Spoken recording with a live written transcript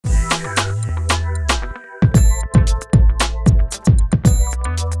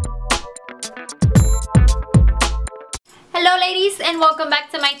and welcome back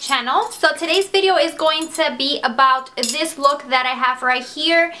to my channel. So today's video is going to be about this look that I have right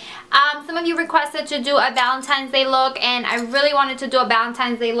here. Some of you requested to do a Valentine's Day look, and I really wanted to do a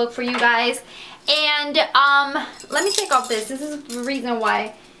Valentine's Day look for you guys. And let me take off this. This is the reason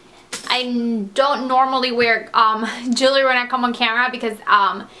why I don't normally wear jewelry when I come on camera, because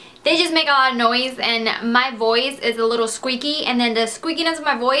they just make a lot of noise and my voice is a little squeaky, and then the squeakiness of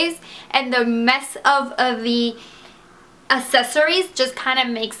my voice and the mess of the accessories just kind of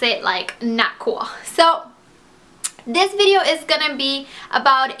makes it like not cool. So this video is gonna be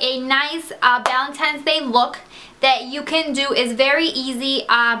about a nice Valentine's Day look that you can do. Is very easy,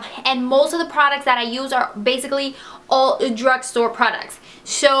 and most of the products that I use are basically all drugstore products,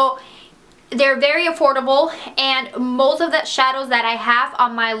 so they're very affordable. And most of the shadows that I have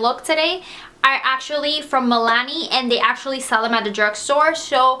on my look today are actually from Milani, and they actually sell them at the drugstore,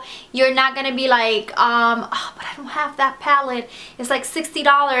 so you're not gonna be like oh, but I don't have that palette, it's like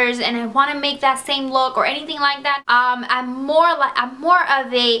 $60 and I want to make that same look or anything like that. I'm more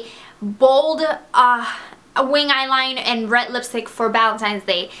of a bold wing eyeliner and red lipstick for Valentine's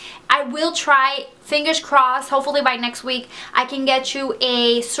Day. I will try, fingers crossed, hopefully by next week I can get you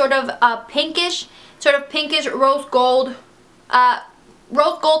a sort of a pinkish rose gold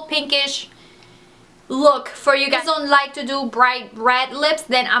pinkish look for you guys. Don't like to do bright red lips,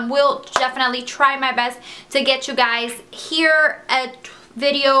 then I will definitely try my best to get you guys here a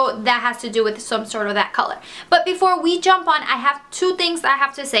video that has to do with some sort of that color. But before we jump on, I have two things I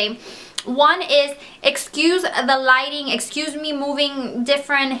have to say. One is, excuse the lighting, excuse me moving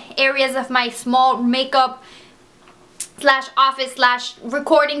different areas of my small makeup slash office slash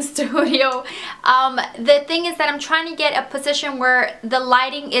recording studio. The thing is that I'm trying to get a position where the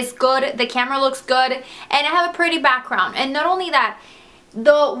lighting is good, the camera looks good, and I have a pretty background. And not only that,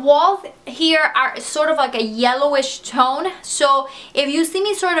 the walls here are sort of like a yellowish tone, so if you see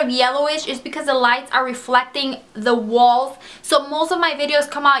me sort of yellowish, it's because the lights are reflecting the walls. So most of my videos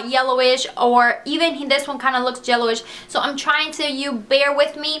come out yellowish, or even this one kind of looks yellowish, so I'm trying to, you bear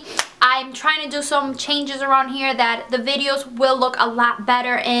with me. I'm trying to do some changes around here that the videos will look a lot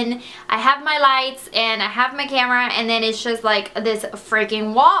better in. I have my lights and I have my camera, and then it's just like this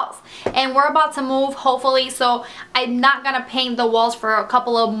freaking walls. And we're about to move, hopefully, so I'm not gonna paint the walls for a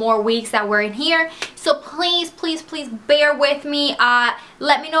couple of more weeks that we're in here. So please bear with me.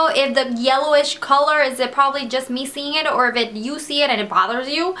 Let me know if the yellowish color, is it probably just me seeing it, or if you see it and it bothers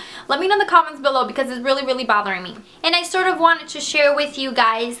you. Let me know in the comments below, because it's really bothering me. And I sort of wanted to share with you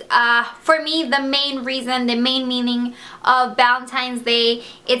guys, for me, the main reason, the main meaning of Valentine's Day,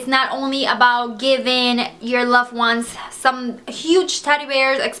 it's not only about giving your loved ones some huge teddy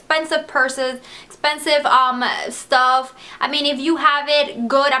bears, expensive purses, expensive stuff. I mean, if you have it,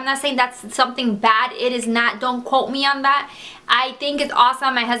 good. I'm not saying that's something bad. It is not. Don't quote me on that. I think it's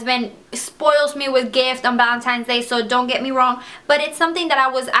awesome. My husband spoils me with gifts on Valentine's Day, so don't get me wrong. But it's something that I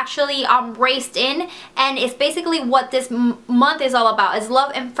was actually raised in, and it's basically what this month is all about, is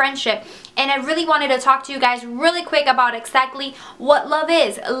love and friendship. And I really wanted to talk to you guys really quick about exactly what love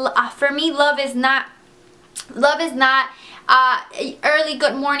is. For me, love is not early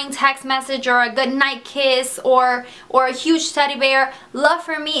good morning text message or a good night kiss or a huge teddy bear. Love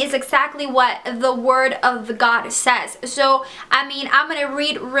for me is exactly what the word of God says. So I mean, I'm gonna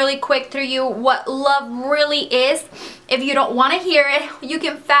read really quick through you what love really is. If you don't want to hear it, you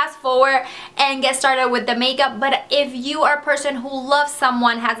can fast forward and get started with the makeup. But if you are a person who loves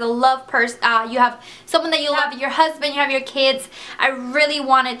someone, has a love person, you have someone that you love, your husband, you have your kids, I really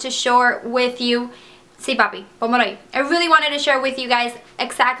wanted to share with you. Sí, papi, póngalo ahí. I really wanted to share with you guys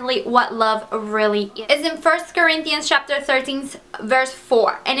exactly what love really is. It's in 1 Corinthians chapter 13 verse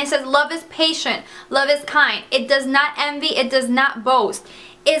 4, and it says, love is patient, love is kind, it does not envy, it does not boast,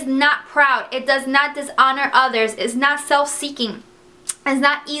 is not proud, it does not dishonor others, is not self-seeking, is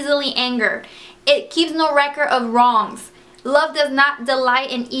not easily angered, it keeps no record of wrongs. Love does not delight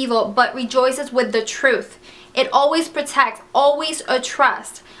in evil, but rejoices with the truth. It always protects, always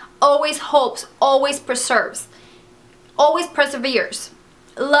trusts, always hopes, always perseveres.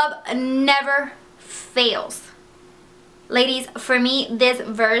 Love never fails. Ladies, for me, this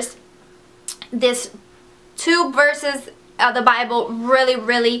two verses of the Bible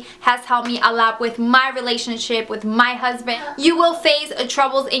really has helped me a lot with my relationship with my husband. You will face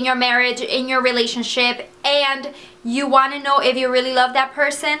troubles in your marriage, in your relationship, and you want to know if you really love that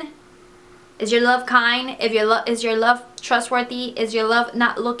person. Is your love kind? Is your love trustworthy? Is your love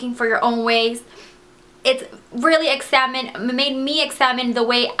not looking for your own ways? It's really made me examine the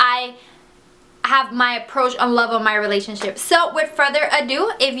way I have my approach on love of my relationship. So with further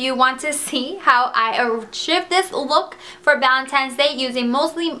ado, if you want to see how I achieved this look for Valentine's Day using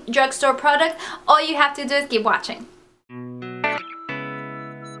mostly drugstore products, all you have to do is keep watching.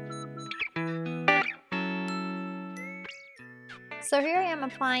 So here I am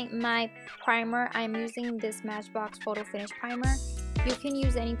applying my primer. I'm using this Smachbox Photo Finish Primer. You can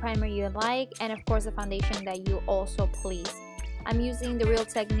use any primer you like, and of course the foundation that you also please. I'm using the Real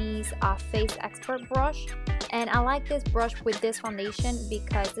Techniques Face Expert brush, and I like this brush with this foundation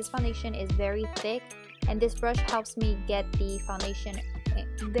because this foundation is very thick, and this brush helps me get the foundation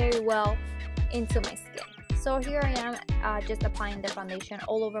very well into my skin. So here I am just applying the foundation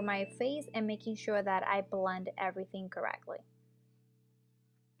all over my face and making sure that I blend everything correctly.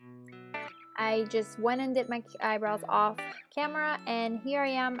 I just went and did my eyebrows off camera, and here I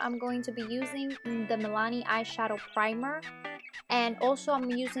am. I'm going to be using the Milani eyeshadow primer, and also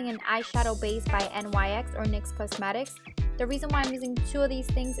I'm using an eyeshadow base by NYX or NYX Cosmetics. The reason why I'm using two of these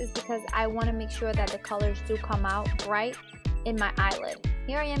things is because I want to make sure that the colors do come out bright in my eyelid.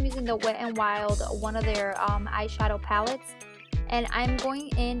 Here I am using the Wet n Wild, one of their eyeshadow palettes, and I'm going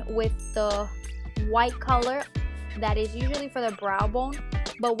in with the white color that is usually for the brow bone.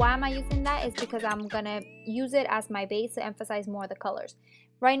 But why am I using that is because I'm gonna use it as my base to emphasize more of the colors.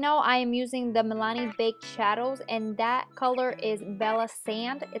 Right now I am using the Milani Baked Shadows, and that color is Bella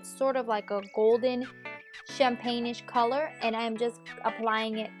Sand. It's sort of like a golden champagne-ish color, and I'm just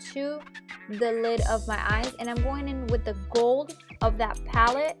applying it to the lid of my eyes, and I'm going in with the gold of that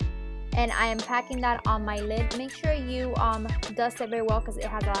palette, and I am packing that on my lid. Make sure you dust it very well because it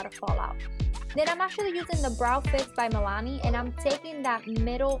has a lot of fallout. Then I'm actually using the Brow Fix by Milani, and I'm taking that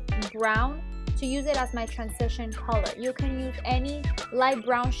middle brown to use it as my transition color. You can use any light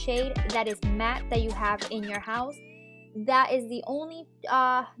brown shade that is matte that you have in your house. That is the only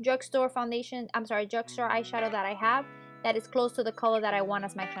drugstore eyeshadow that I have that is close to the color that I want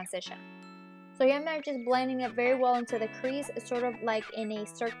as my transition. So here I'm just blending it very well into the crease. It's sort of like in a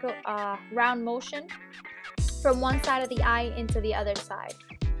circle, round motion from one side of the eye into the other side.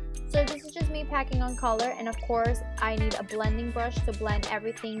 So this is just me packing on color, and of course I need a blending brush to blend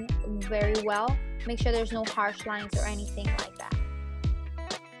everything very well. Make sure there's no harsh lines or anything like that.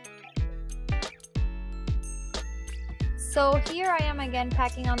 So here I am again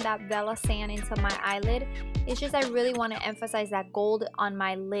packing on that Bella Sand into my eyelid. It's just I really want to emphasize that gold on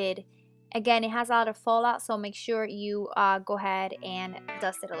my lid. Again, it has a lot of fallout, so make sure you go ahead and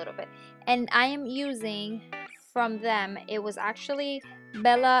dust it a little bit. And I am using from them, it was actually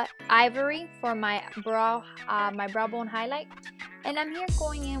Bella Ivory for my brow bone highlight, and I'm here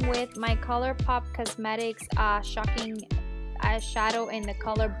going in with my Colourpop Cosmetics Shocking Shadow in the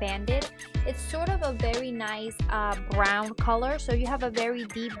color Bandit. It's sort of a very nice brown color, so you have a very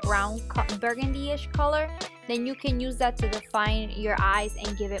deep brown burgundy-ish color, then you can use that to define your eyes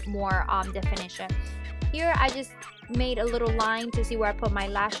and give it more definition. Here I just made a little line to see where I put my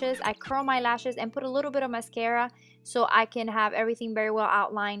lashes. I curl my lashes and put a little bit of mascara so I can have everything very well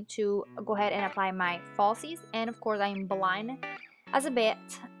outlined to go ahead and apply my falsies. And of course I am blind as a bit,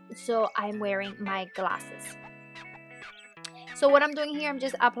 so I'm wearing my glasses. So what I'm doing here, I'm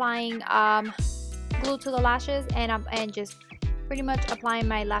just applying glue to the lashes, and just pretty much applying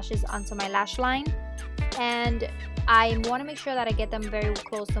my lashes onto my lash line. And I want to make sure that I get them very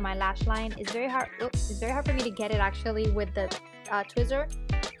close to my lash line. It's very hard. It's very hard for me to get it actually with the tweezer.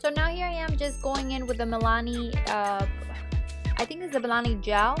 So now here I am just going in with the Milani, I think it's the Milani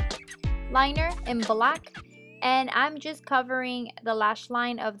gel liner in black, and I'm just covering the lash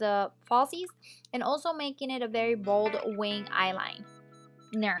line of the falsies and also making it a very bold wing eyeline.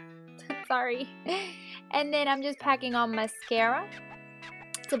 Sorry. And then I'm just packing on mascara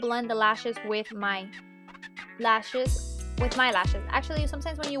to blend the lashes with my lashes. Actually,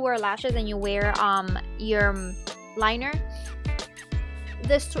 sometimes when you wear lashes and you wear your liner,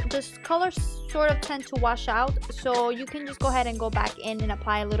 this colors sort of tend to wash out, so you can just go ahead and go back in and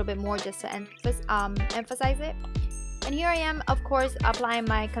apply a little bit more just to emphasize it. And here I am, of course, applying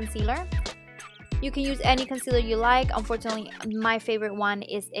my concealer. You can use any concealer you like. Unfortunately, my favorite one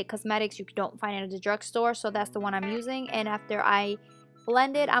is IT Cosmetics. You don't find it at the drugstore, so that's the one I'm using. And after I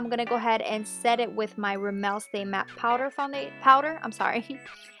blend it, I'm gonna go ahead and set it with my Rimmel Stay Matte powder.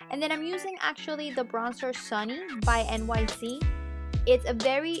 And then I'm using actually the bronzer Sunny by NYC. It's a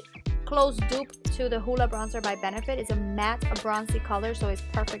very close dupe to the Hoola bronzer by Benefit. It's a matte, a bronzy color, so it's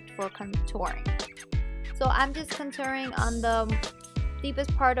perfect for contouring. So I'm just contouring on the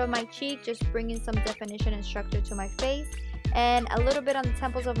deepest part of my cheek, just bringing some definition and structure to my face, and a little bit on the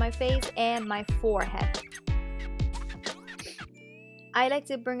temples of my face and my forehead. I like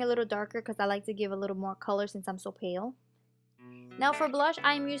to bring a little darker because I like to give a little more color since I'm so pale. Now for blush,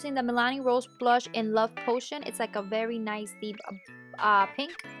 I'm using the Milani Rose Blush in Love Potion. It's like a very nice deep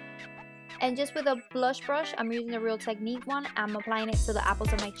pink. And just with a blush brush, I'm using the Real Technique one. I'm applying it to the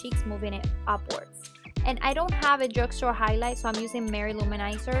apples of my cheeks, moving it upwards. And I don't have a drugstore highlight, so I'm using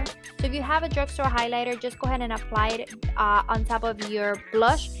Mary-louminizer. So if you have a drugstore highlighter, just go ahead and apply it on top of your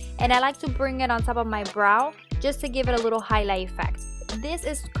blush. And I like to bring it on top of my brow just to give it a little highlight effect. This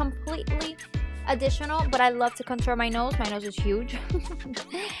is completely additional, but I love to contour my nose. My nose is huge.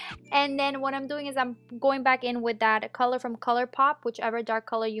 And then what I'm doing is I'm going back in with that color from Colourpop, whichever dark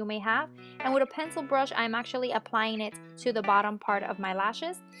color you may have. And with a pencil brush, I'm actually applying it to the bottom part of my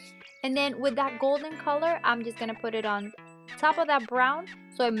lashes. And then with that golden color, I'm just going to put it on top of that brown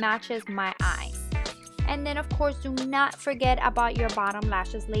so it matches my eyes. And then of course, do not forget about your bottom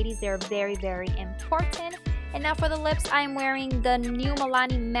lashes, ladies. They're very, very important. And now for the lips, I'm wearing the new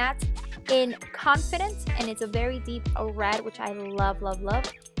Milani Matte in Confident, and it's a very deep red, which I love, love, love,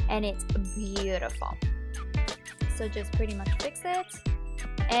 and it's beautiful. So just pretty much fix it,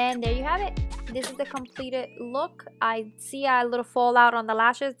 and there you have it. This is the completed look. I see a little fallout on the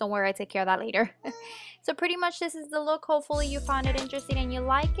lashes. Don't worry, I take care of that later. So pretty much this is the look. Hopefully you found it interesting and you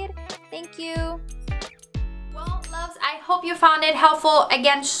like it. Thank you. Well, loves, I hope you found it helpful.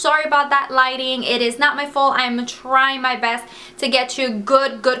 Again, sorry about that lighting. It is not my fault. I'm trying my best to get you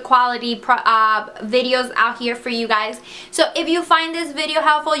good quality videos out here for you guys. So if you find this video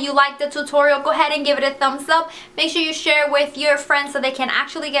helpful, you like the tutorial, go ahead and give it a thumbs up. Make sure you share it with your friends so they can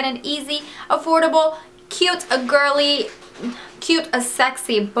actually get an easy, affordable, cute, girly, cute,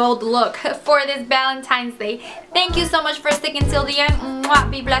 sexy, bold look for this Valentine's Day. Thank you so much for sticking till the end. Mwah,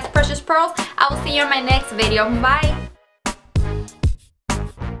 be blessed, precious pearls. I will see you in my next video. Bye.